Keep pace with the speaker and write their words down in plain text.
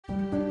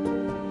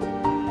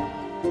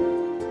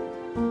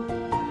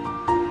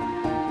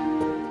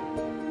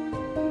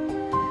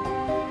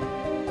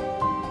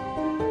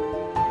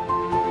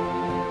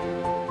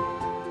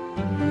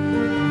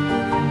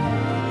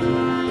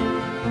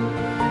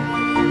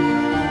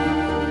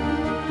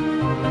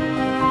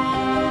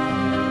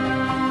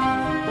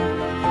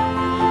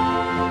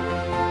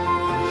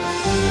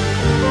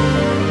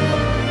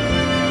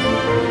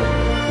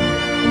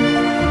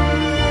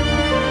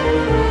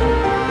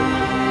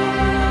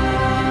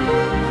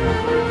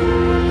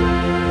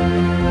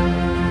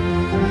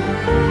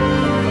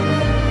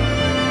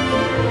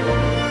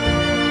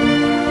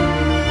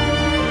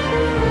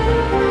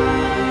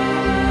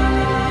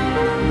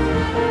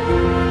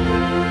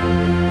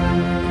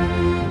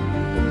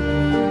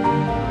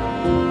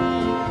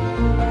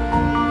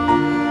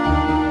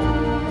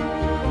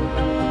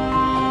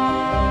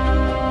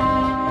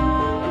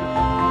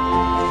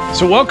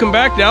So welcome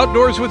back to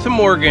Outdoors with the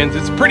Morgans.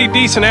 It's a pretty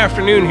decent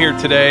afternoon here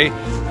today.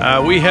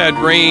 We had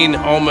rain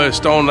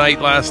almost all night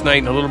last night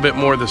and a little bit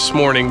more this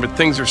morning, but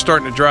things are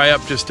starting to dry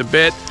up just a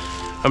bit.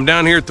 I'm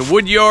down here at the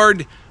wood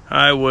yard.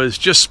 I was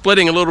just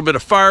splitting a little bit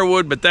of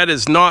firewood, but that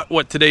is not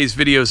what today's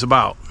video is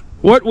about.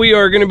 What we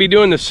are going to be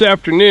doing this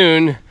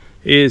afternoon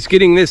is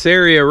getting this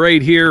area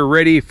right here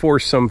ready for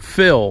some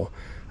fill.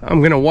 I'm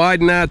going to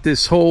widen out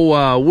this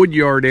whole wood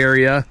yard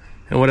area,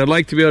 and what I'd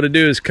like to be able to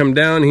do is come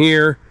down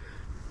here,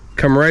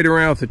 come right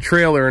around with the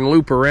trailer and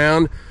loop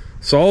around.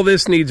 So all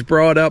this needs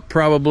brought up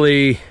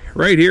probably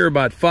right here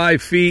about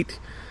 5 feet.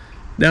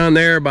 Down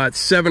there about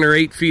 7 or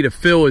 8 feet of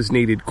fill is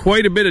needed.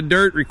 Quite a bit of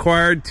dirt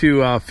required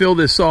to fill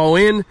this all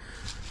in.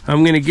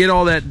 I'm going to get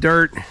all that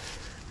dirt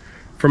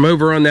from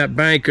over on that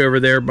bank over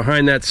there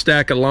behind that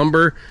stack of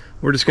lumber.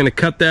 We're just going to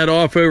cut that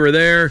off over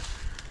there.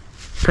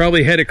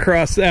 Probably head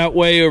across that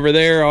way over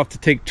there. I'll have to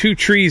take 2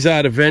 trees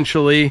out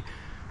eventually.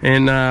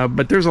 And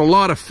but there's a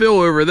lot of fill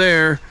over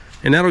there,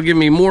 and that'll give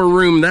me more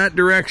room that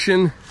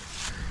direction,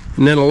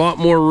 and then a lot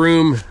more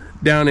room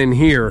down in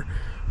here.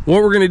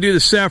 What we're going to do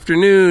this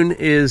afternoon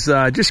is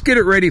just get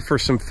it ready for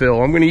some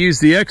fill. I'm going to use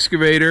the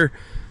excavator,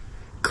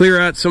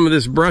 clear out some of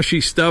this brushy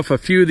stuff, a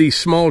few of these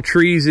small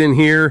trees in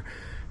here,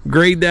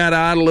 grade that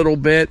out a little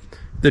bit.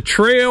 The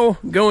trail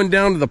going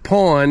down to the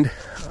pond,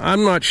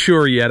 I'm not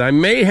sure yet. I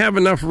may have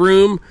enough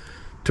room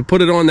to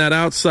put it on that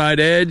outside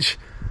edge,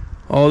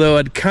 although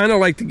I'd kind of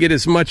like to get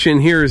as much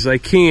in here as I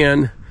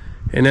can,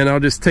 and then I'll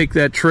just take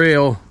that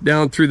trail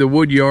down through the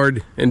wood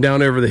yard and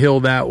down over the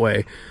hill that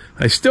way.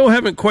 I still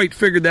haven't quite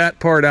figured that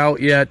part out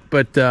yet,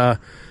 but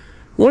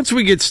once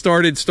we get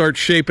started, start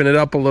shaping it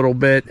up a little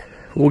bit,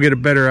 we'll get a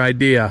better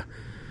idea.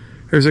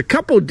 There's a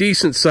couple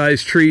decent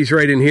sized trees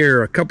right in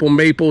here, a couple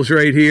maples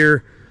right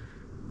here,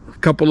 a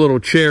couple little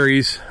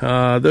cherries.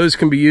 Those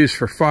can be used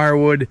for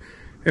firewood.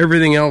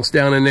 Everything else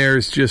down in there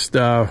is just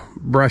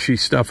brushy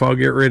stuff. I'll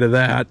get rid of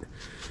that.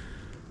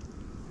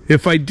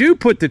 If I do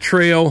put the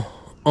trail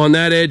on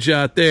that edge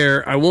out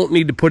there, I won't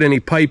need to put any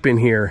pipe in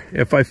here.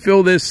 If I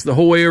fill this the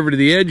whole way over to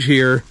the edge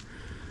here,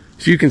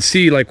 so you can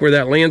see like where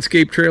that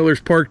landscape trailer's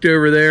parked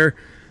over there,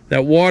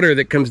 that water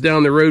that comes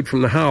down the road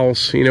from the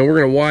house, you know, we're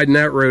going to widen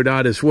that road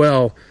out as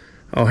well.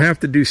 I'll have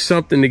to do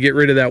something to get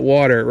rid of that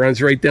water. It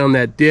runs right down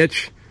that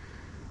ditch.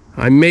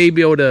 I may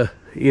be able to,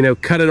 you know,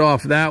 cut it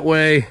off that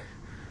way.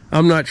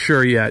 I'm not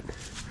sure yet.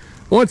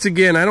 Once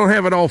again, I don't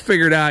have it all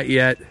figured out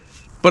yet,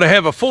 but I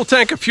have a full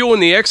tank of fuel in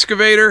the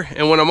excavator,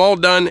 and when I'm all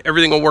done,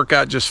 everything will work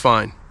out just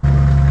fine.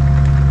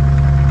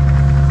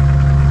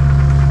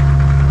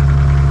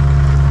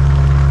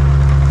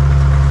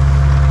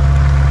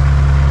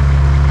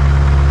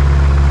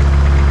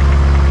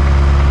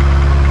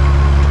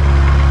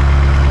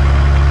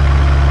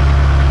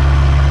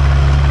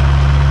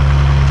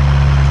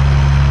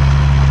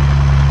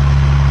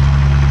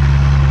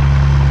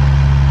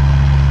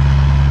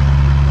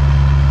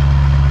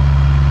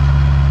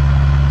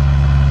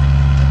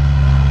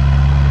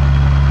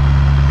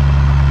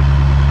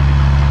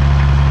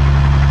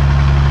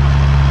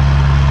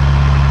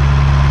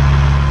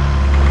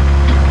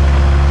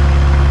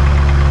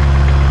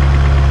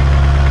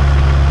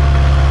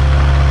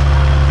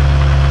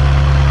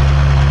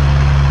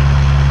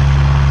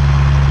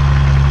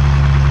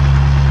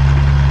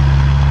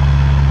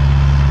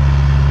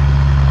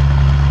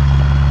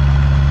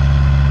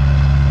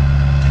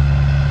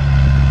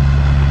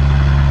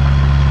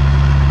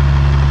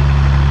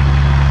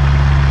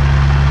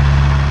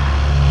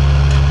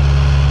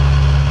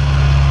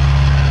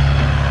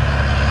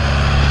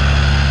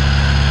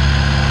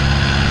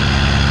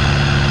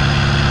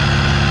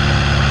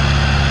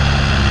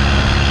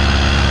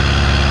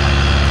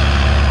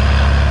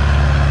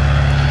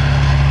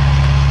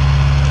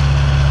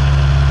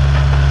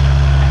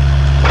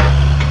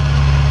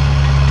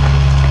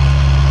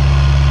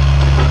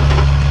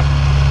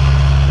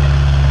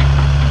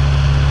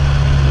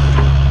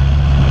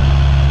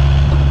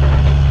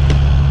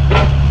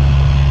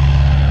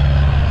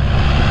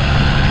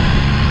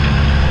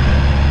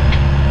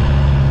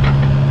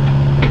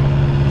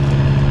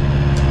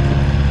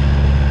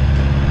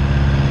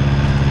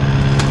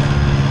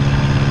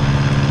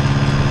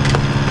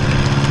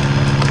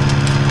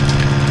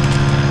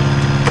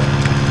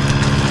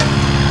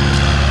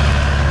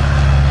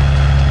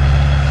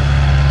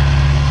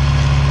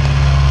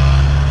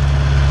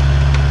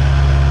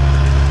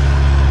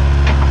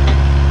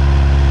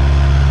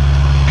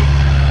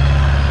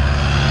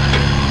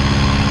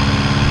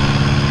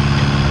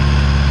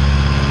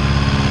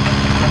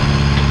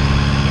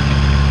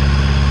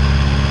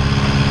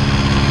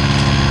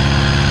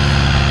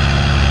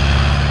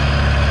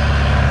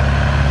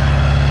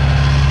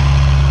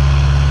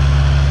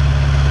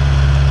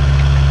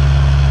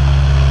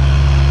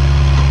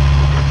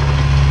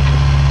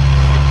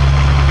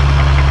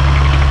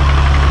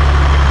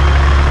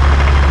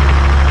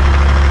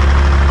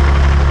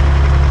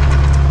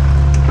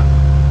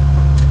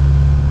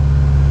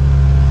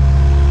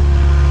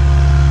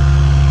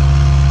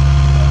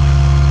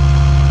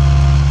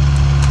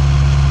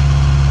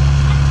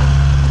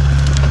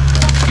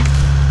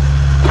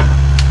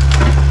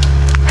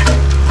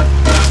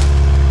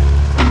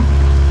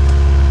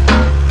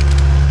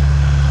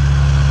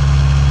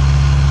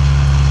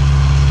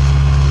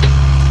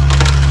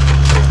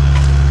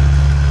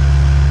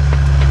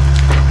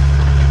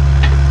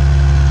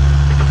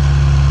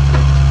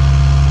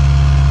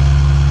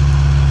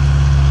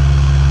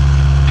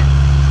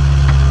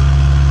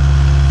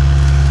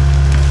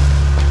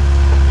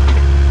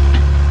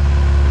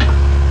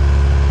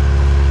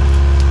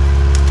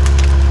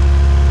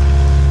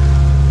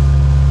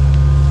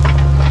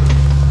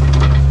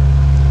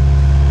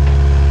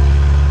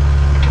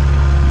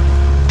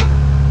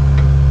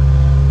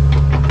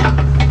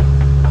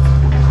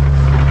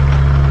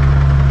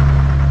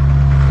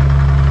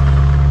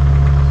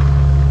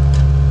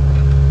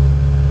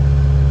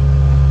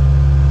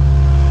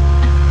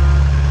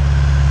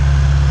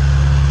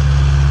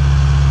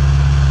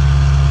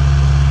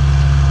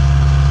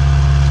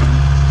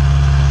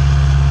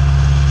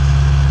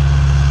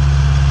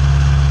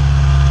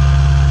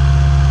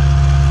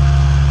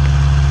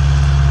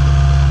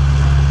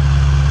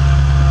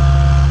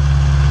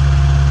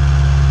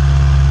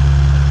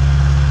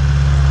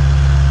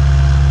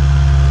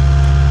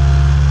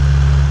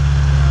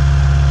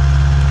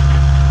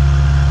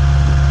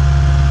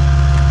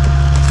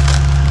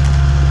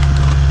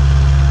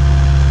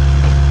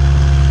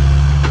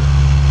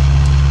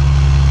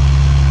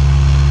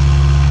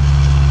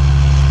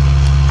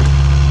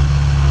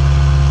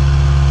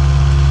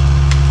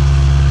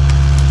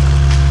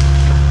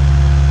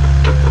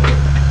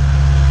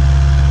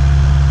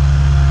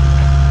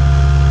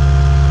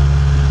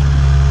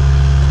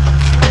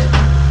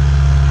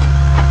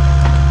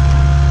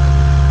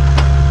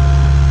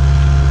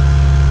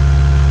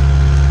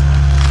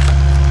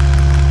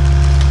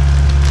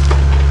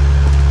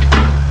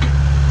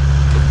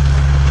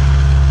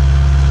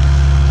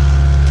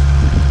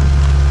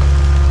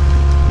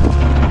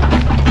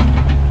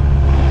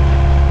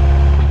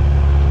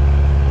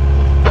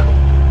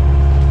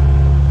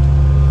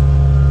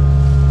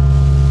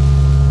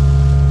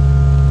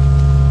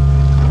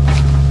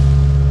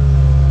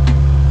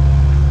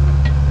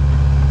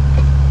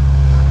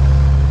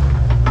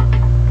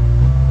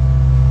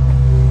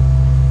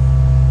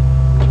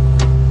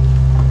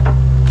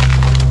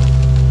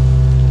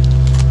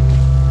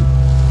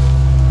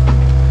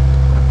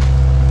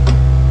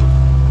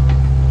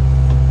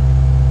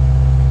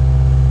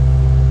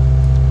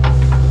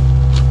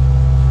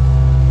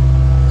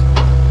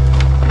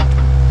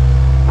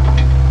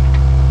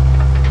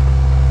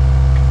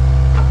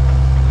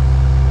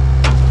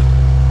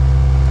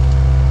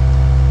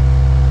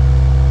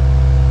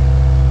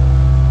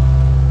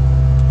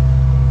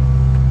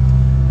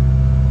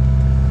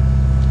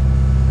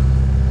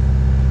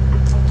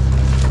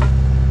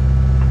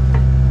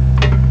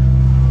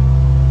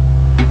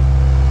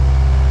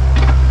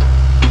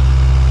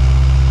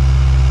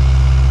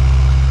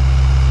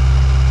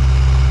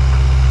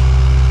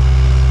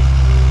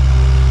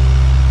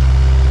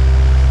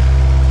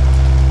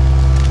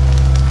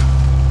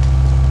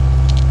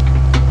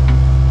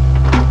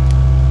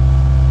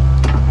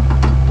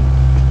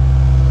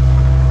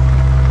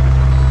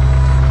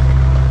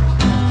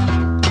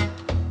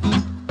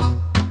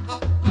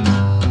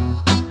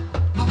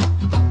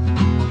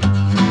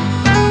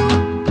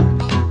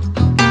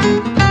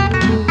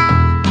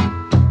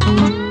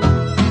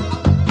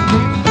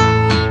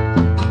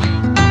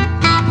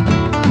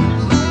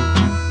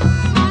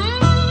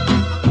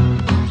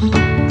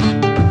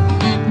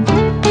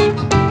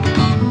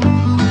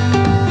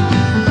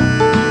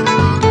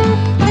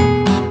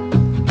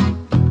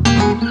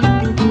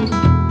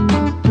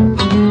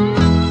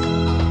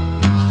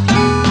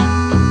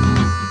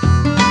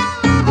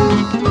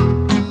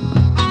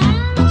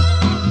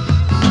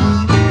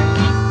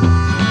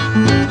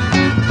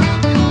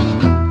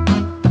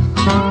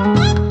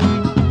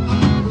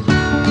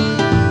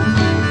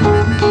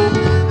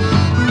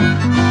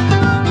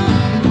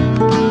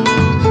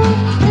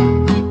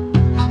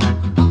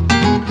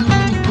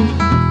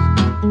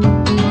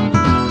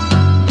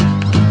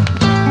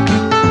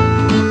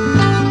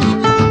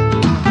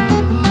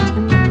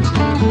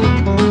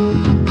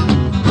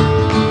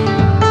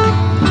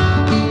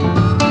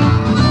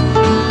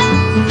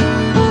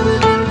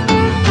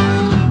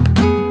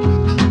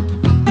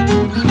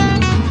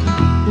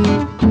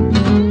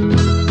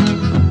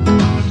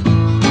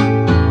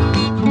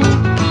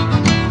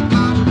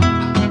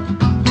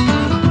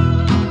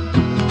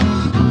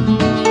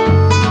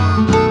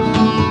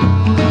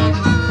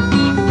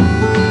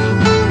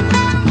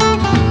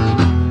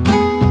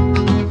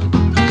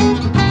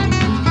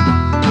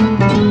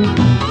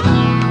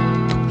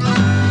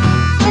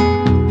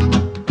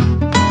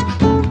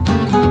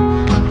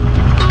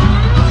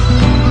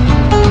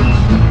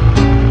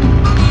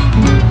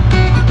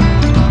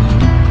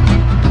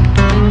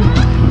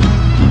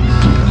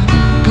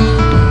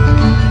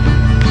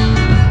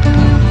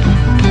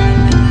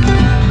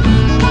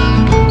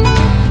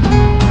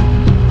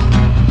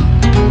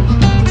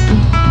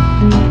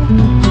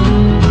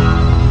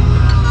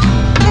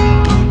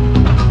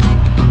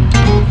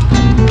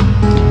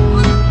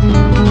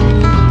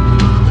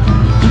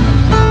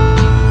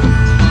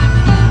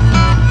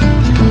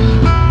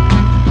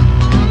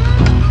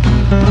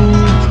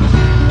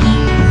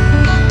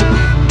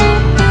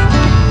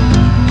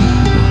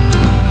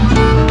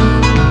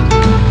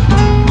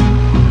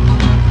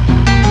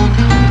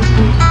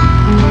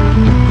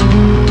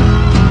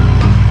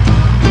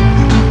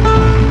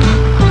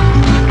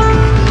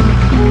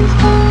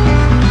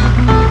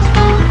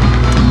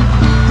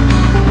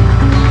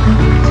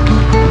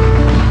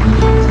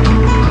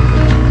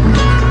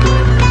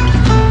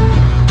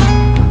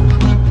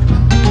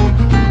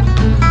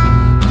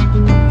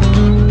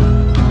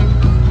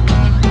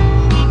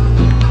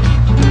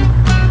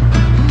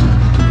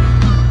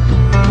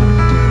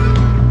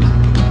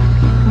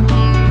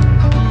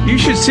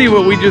 see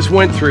what we just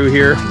went through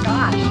here. Oh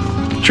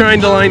my gosh.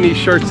 Trying to line these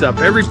shirts up.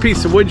 Every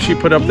piece of wood she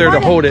put up there to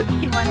hold it.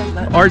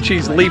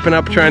 Archie's leaping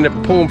up trying to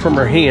pull them from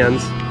her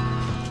hands.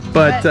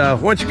 But why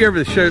don't you give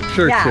her the shirts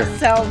here?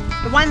 So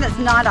the one that's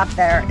not up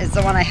there is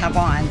the one I have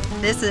on.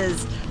 This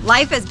is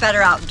Life is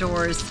Better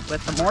Outdoors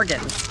with the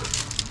Morgans.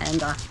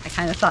 And I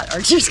kind of thought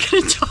Archie was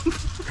going to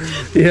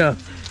jump. Yeah.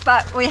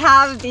 But we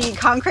have the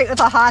concrete with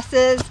the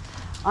hosses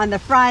on the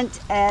front,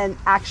 and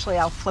actually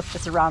I'll flip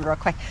this around real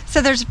quick.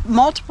 So there's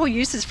multiple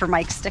uses for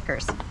Mike's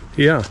stickers.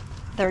 Yeah.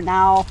 They're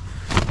now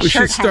we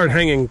should start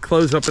hanging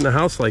clothes up in the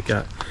house like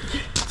that.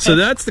 So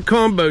that's the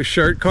combo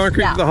shirt,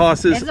 concrete with the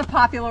hosses. It's a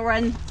popular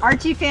one.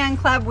 Archie Fan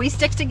Club, we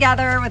stick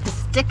together with the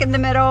stick in the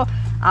middle.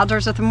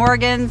 Outdoors with the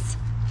Morgans,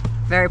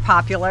 very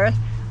popular.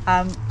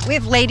 We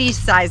have ladies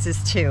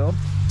sizes too.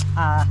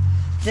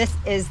 This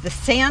is the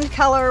sand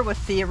color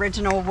with the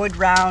original wood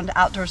round.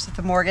 Outdoors with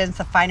the Morgans,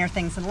 the finer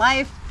things in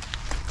life.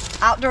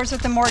 Outdoors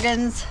with the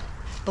Morgans,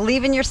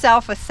 Believe in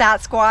Yourself with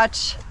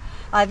Sasquatch.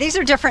 These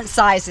are different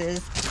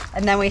sizes.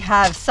 And then we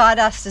have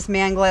Sawdust as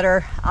Man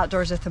Glitter,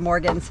 Outdoors with the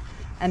Morgans.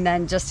 And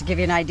then just to give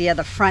you an idea,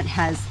 the front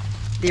has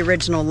the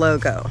original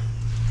logo.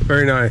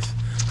 Very nice.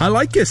 I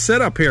like this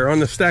setup here on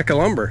the stack of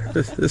lumber.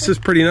 This is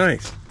pretty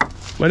nice.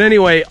 But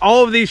anyway,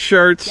 all of these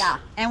shirts. Yeah,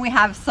 and we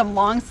have some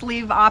long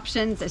sleeve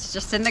options. It's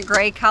just in the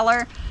gray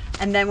color.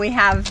 And then we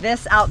have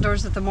this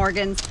Outdoors with the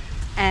Morgans.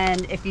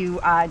 And if you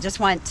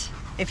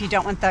if you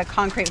don't want the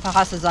concrete with the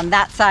hosses on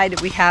that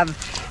side, we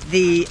have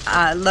the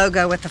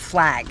logo with the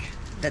flag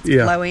that's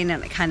glowing,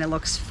 and it kind of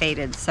looks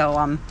faded.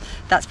 So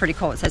that's pretty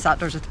cool. It says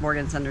Outdoors with the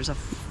Morgans, and there's a...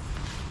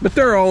 But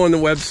they're all on the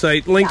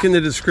website. Link in the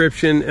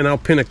description, and I'll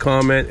pin a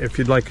comment if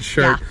you'd like a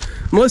shirt. Yeah.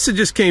 Melissa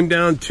just came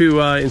down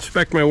to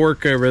inspect my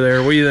work over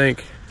there. What do you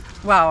think?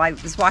 Well, I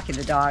was walking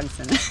the dogs,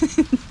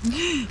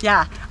 and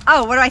yeah.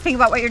 Oh, what do I think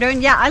about what you're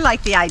doing? Yeah, I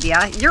like the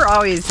idea. You're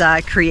always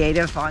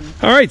creative on...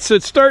 All right, so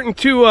it's starting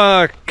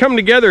to come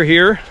together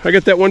here. I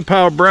got that one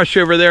pile of brush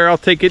over there. I'll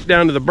take it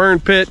down to the burn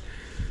pit.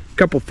 A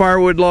couple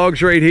firewood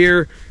logs right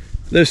here.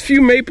 Those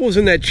few maples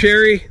and that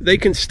cherry, they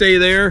can stay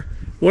there.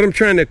 What I'm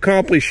trying to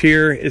accomplish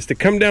here is to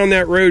come down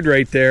that road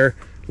right there,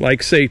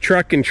 like say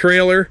truck and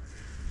trailer.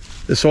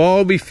 This will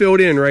all be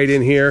filled in right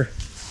in here.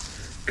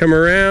 Come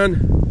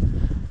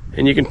around,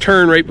 and you can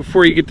turn right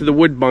before you get to the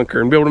wood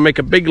bunker and be able to make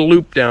a big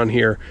loop down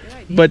here.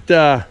 But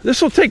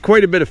this will take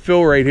quite a bit of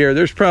fill right here.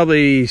 There's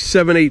probably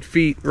 7-8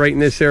 feet right in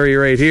this area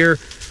right here.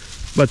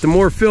 But the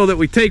more fill that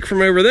we take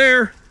from over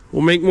there,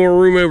 we'll make more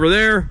room over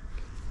there.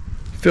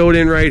 Fill it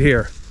in right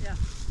here. Yeah.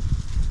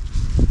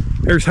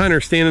 There's Hunter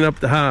standing up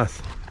the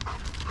house.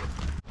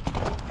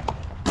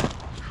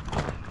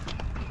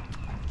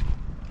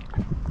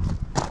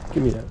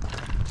 Give me that.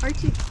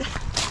 Archie.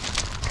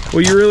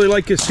 Well, you really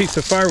like this piece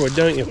of firewood,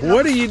 don't you?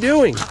 What are you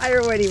doing?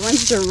 Firewood, he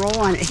wants to roll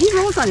on it. He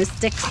rolls on his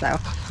sticks, though.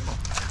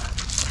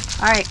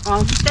 All right,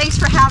 well, thanks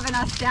for having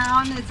us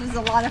down. This was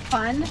a lot of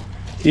fun.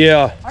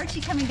 Yeah.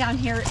 Archie coming down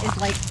here is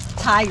like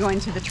Ty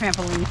going to the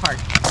trampoline park.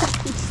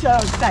 So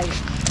excited.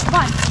 Come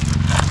on.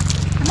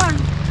 Come on,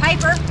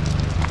 Piper.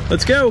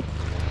 Let's go.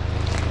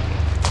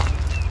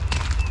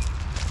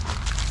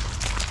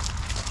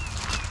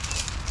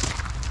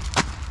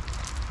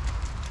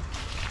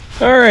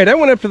 All right, I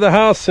went up to the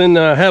house and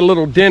had a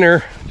little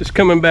dinner, just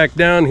coming back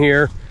down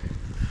here.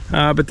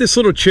 But this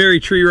little cherry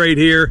tree right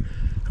here,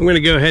 I'm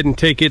gonna go ahead and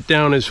take it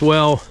down as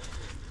well.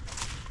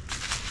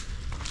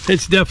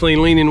 It's definitely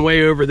leaning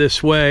way over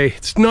this way.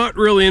 It's not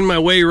really in my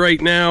way right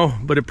now,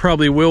 but it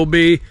probably will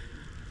be.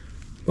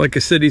 Like I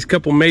said, these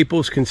couple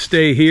maples can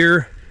stay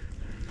here.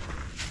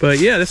 But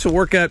yeah, this will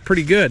work out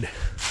pretty good.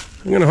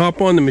 I'm gonna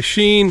hop on the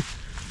machine,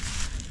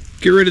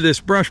 get rid of this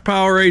brush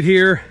pile right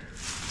here,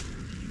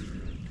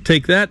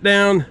 take that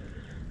down,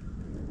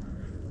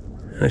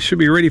 and I should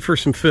be ready for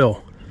some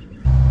fill.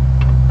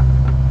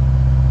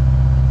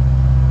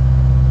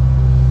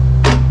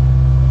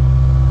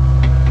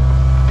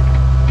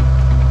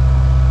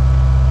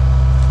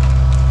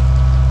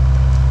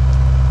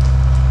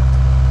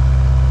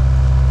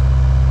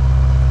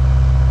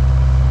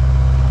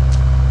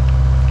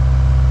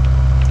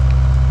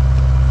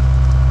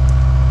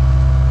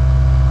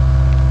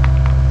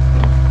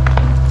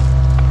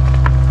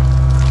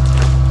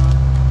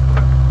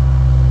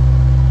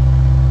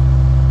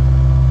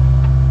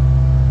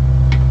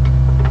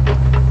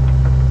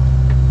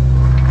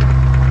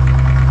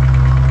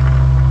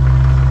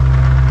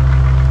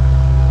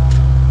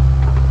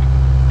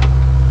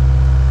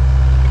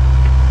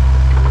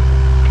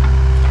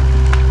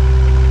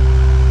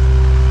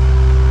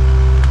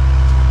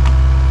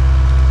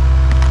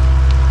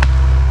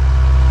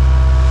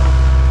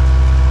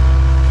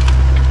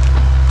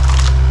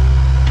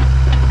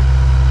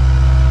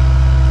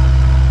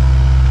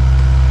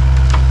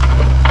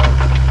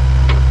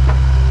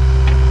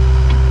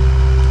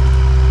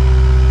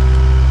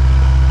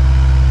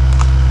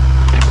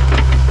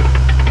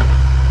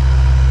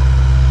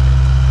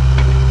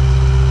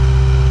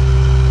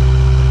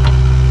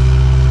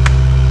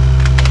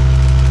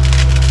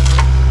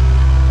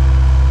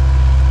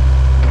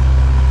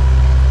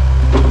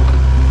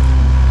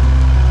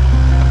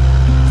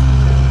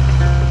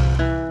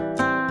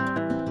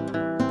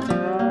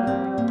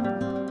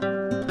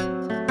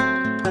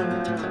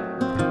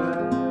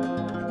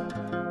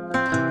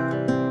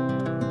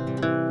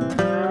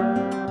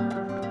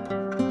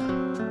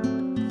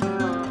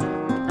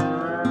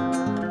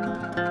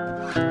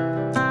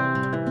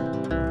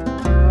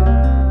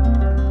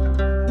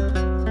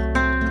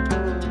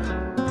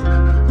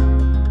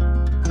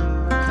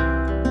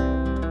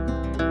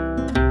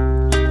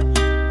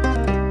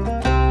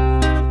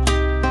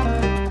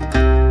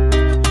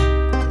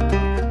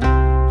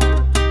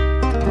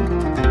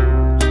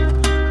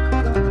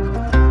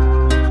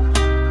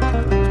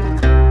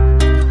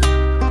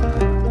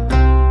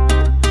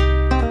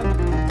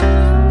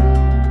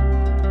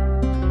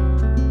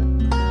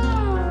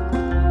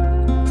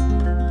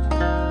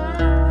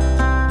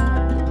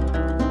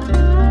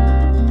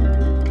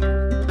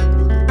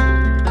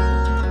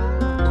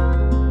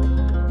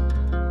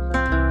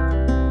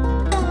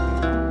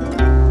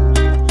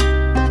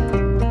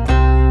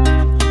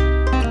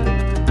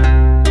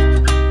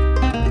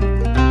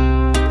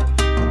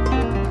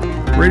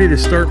 to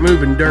start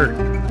moving dirt.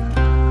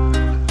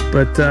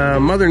 But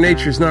Mother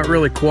Nature's not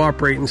really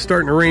cooperating. It's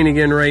starting to rain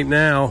again right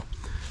now.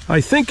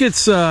 I think it's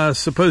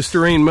supposed to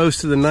rain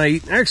most of the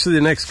night. Actually,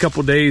 the next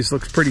couple days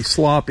looks pretty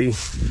sloppy.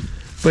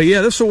 But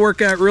yeah, this will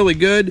work out really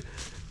good.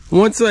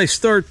 Once I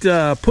start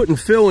putting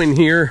fill in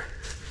here,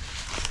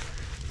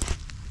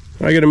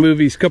 I got to move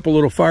these couple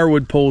little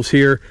firewood poles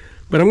here.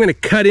 But I'm going to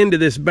cut into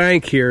this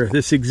bank here,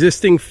 this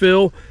existing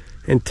fill,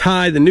 and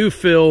tie the new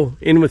fill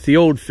in with the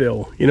old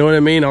fill. You know what I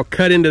mean? I'll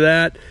cut into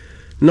that,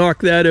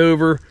 knock that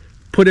over,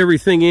 put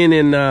everything in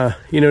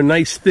you know,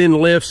 nice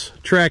thin lifts,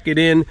 track it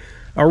in.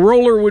 A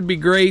roller would be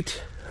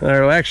great,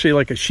 or actually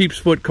like a sheep's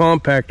foot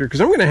compactor,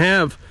 because I'm going to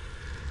have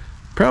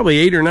probably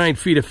 8 or 9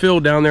 feet of fill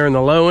down there in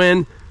the low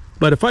end.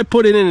 But if I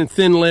put it in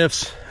thin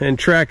lifts and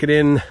track it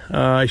in,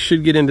 I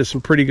should get into some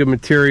pretty good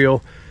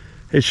material.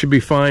 It should be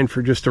fine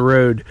for just a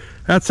road.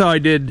 That's how I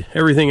did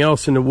everything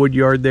else in the wood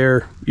yard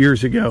there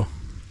years ago.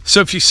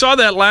 So if you saw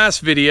that last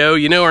video,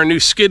 you know our new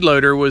skid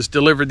loader was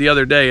delivered the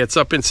other day. It's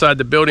up inside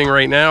the building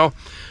right now.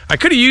 I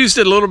could have used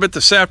it a little bit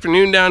this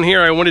afternoon down here.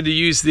 I wanted to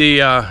use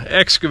the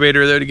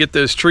excavator though to get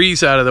those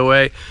trees out of the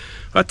way.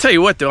 I'll tell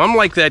you what though, I'm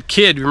like that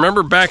kid.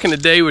 Remember back in the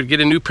day, would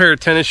get a new pair of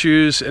tennis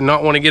shoes and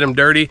not want to get them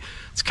dirty?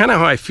 It's kind of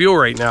how I feel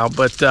right now.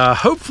 But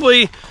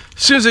hopefully,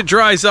 as soon as it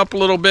dries up a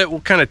little bit,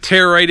 we'll kind of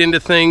tear right into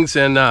things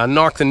and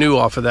knock the new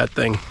off of that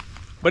thing.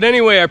 But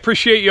anyway, I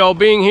appreciate you all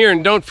being here,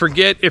 and don't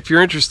forget, if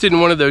you're interested in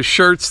one of those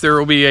shirts, there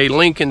will be a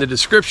link in the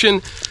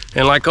description.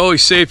 And like I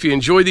always say, if you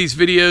enjoy these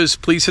videos,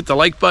 please hit the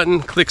like button,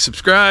 click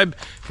subscribe,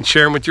 and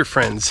share them with your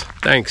friends.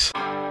 Thanks.